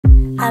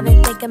I've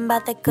been thinking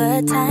about the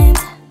good times.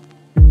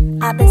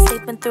 I've been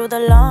sleeping through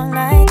the long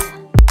nights.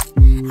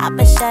 I've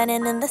been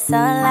shining in the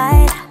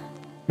sunlight.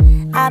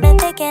 I've been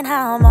thinking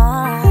how I'm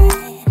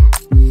alright.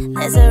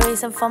 There's a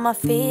reason for my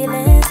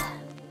feelings.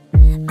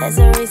 There's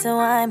a reason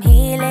why I'm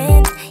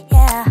healing.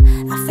 Yeah,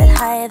 I feel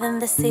higher than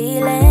the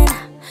ceiling,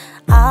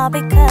 all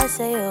because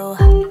of you.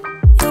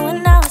 You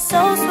and I were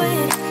so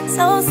sweet,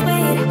 so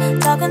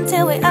sweet. Talking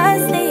till we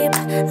asleep,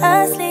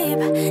 asleep.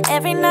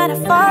 Every night I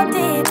fall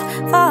deep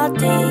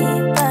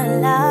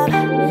in love,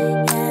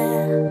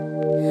 yeah.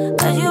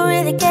 Cause you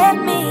really get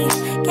me,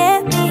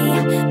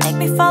 make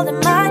me fall to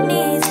my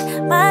knees,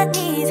 my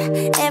knees.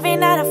 Every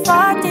night I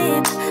fall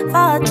deep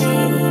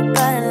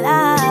in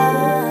love.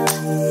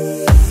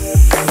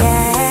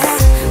 Yeah,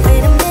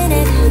 wait a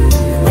minute,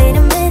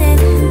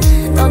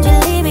 don't you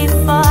leave me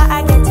before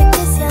I get to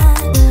kiss ya.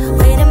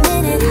 Wait a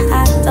minute, I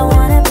don't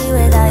wanna be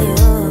without you.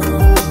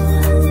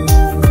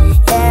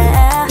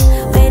 Yeah,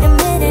 wait a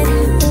minute,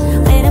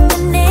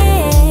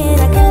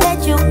 I can let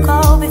you go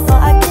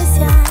before I kiss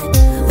ya.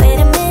 Wait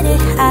a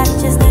minute, I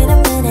just need a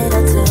minute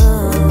or two.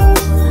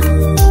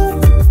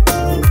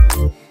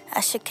 I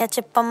should catch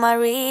up on my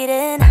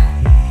reading,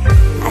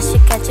 I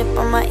should catch up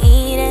on my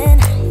eating,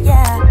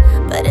 yeah.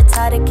 But it's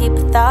hard to keep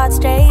a thought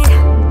straight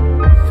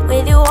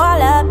with you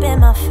all up in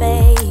my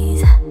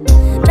face.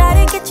 Try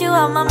to get you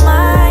out my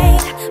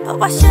mind, but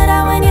why should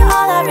I when you're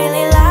all I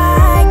really